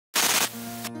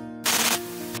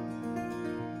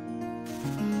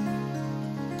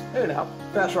Hey now,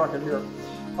 FastRockett here.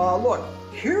 Look,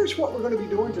 here's what we're going to be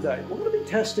doing today. We're going to be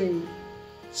testing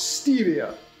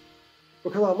Stevia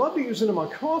because I love to use it in my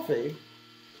coffee,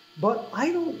 but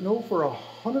I don't know for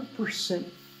 100%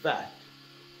 fact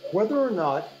whether or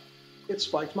not it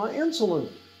spikes my insulin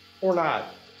or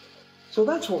not. So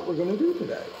that's what we're going to do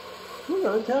today. We're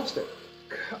going to test it.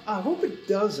 I hope it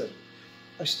doesn't.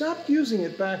 I stopped using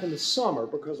it back in the summer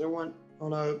because I went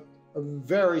on a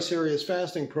very serious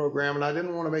fasting program and I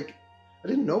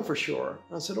didn't know for sure.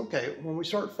 I said, okay, when we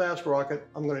start FastRockett,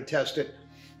 I'm going to test it.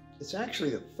 It's actually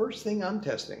the first thing I'm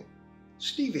testing,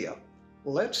 Stevia.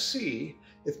 Let's see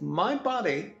if my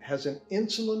body has an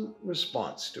insulin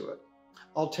response to it.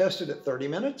 I'll test it at 30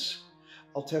 minutes,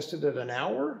 I'll test it at an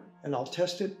hour, and I'll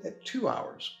test it at 2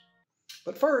 hours.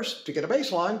 But first, to get a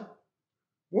baseline,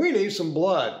 we need some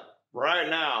blood right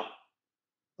now.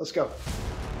 Let's go.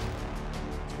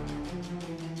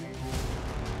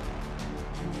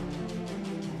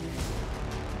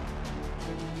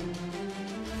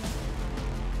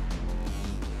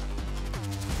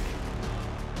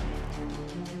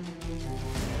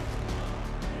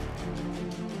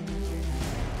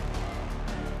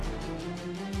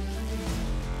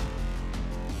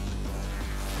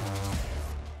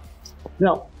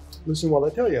 Now, listen while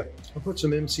I tell you. I put some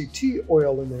MCT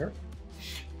oil in there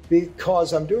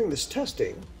because I'm doing this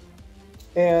testing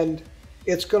and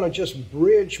it's going to just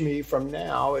bridge me from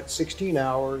now at 16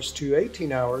 hours to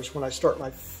 18 hours when I start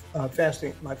my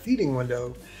my feeding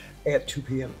window at 2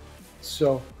 p.m.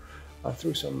 So I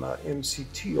threw some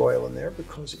MCT oil in there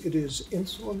because it is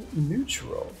insulin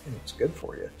neutral and it's good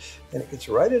for you. And it gets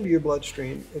right into your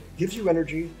bloodstream. It gives you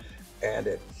energy. And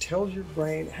it tells your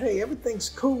brain, hey, everything's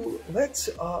cool. Let's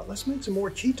make some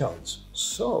more ketones.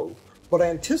 So what I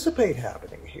anticipate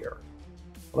happening here,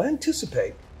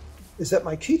 is that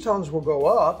my ketones will go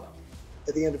up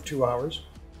at the end of 2 hours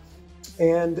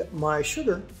and my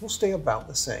sugar will stay about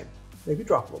the same, maybe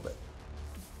drop a little bit.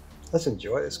 Let's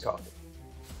enjoy this coffee.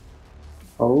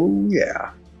 Oh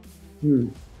yeah.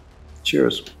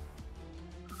 Cheers.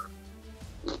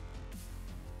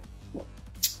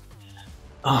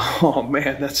 Oh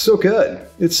man, that's so good.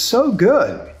 It's so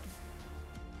good.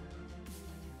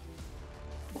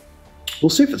 We'll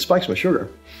see if it spikes my sugar.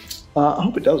 I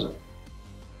hope it doesn't.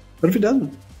 But if it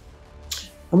doesn't,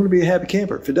 I'm going to be a happy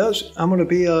camper. If it does, I'm going to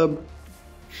be a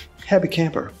happy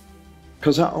camper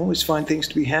because I always find things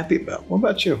to be happy about. What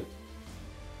about you?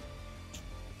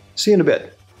 See you in a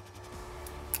bit.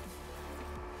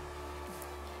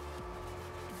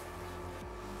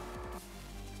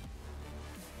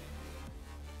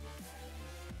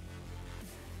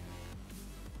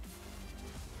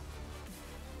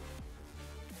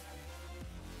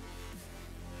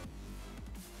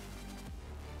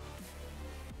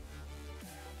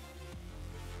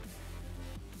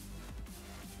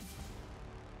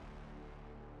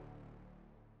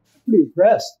 Pretty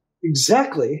impressed.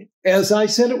 Exactly as I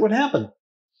said it would happen.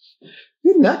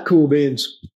 Isn't that cool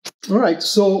beans? All right,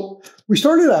 so we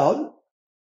started out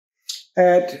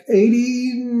at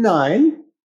 89,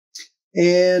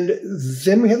 and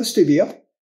then we had the Stevia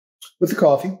with the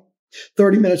coffee.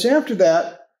 30 minutes after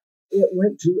that, it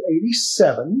went to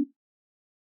 87.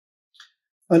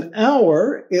 An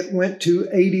hour, it went to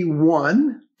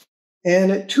 81.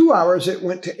 And at 2 hours, it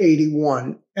went to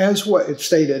 81, as what it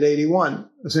stayed at 81,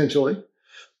 essentially.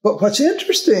 But what's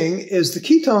interesting is the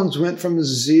ketones went from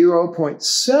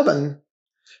 0.7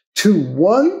 to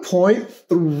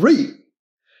 1.3.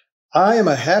 I am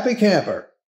a happy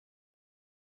camper.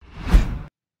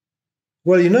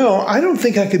 Well, you know, I don't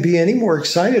think I could be any more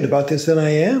excited about this than I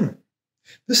am.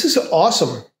 This is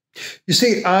awesome. You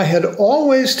see, I had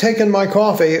always taken my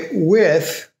coffee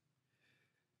with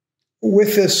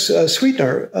this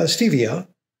sweetener, Stevia.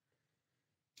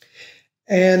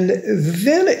 And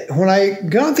then when I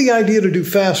got the idea to do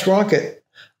FastRockett,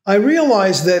 I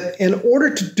realized that in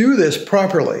order to do this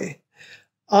properly,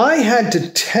 I had to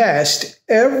test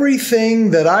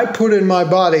everything that I put in my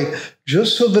body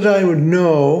just so that I would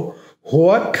know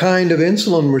what kind of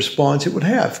insulin response it would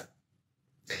have.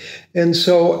 And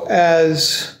so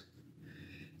as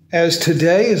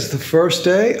today is the first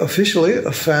day officially of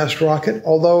FastRockett,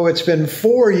 although it's been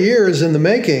 4 years in the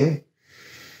making,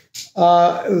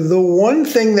 the one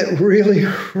thing that really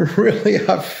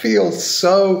I feel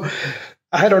so,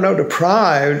 I don't know,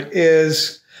 deprived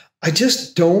is I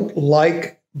just don't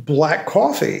like black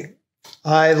coffee.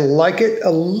 I like it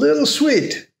a little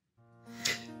sweet.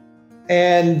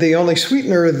 And the only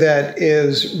sweetener that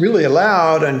is really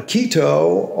allowed on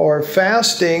keto or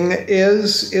fasting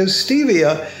is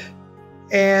stevia.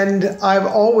 And I've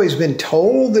always been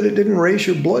told that it didn't raise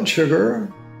your blood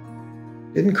sugar.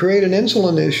 Didn't create an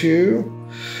insulin issue,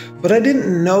 but I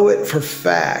didn't know it for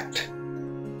fact.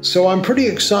 So I'm pretty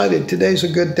excited. Today's a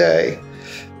good day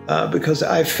because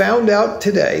I found out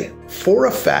today for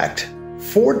a fact,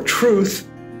 for truth,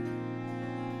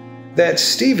 that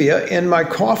stevia in my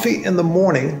coffee in the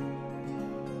morning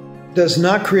does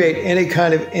not create any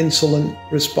kind of insulin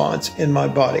response in my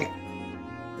body.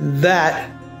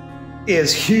 That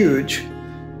is huge.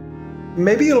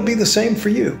 Maybe it'll be the same for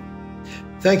you.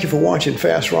 Thank you for watching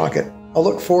FastRockett. I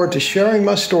look forward to sharing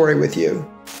my story with you.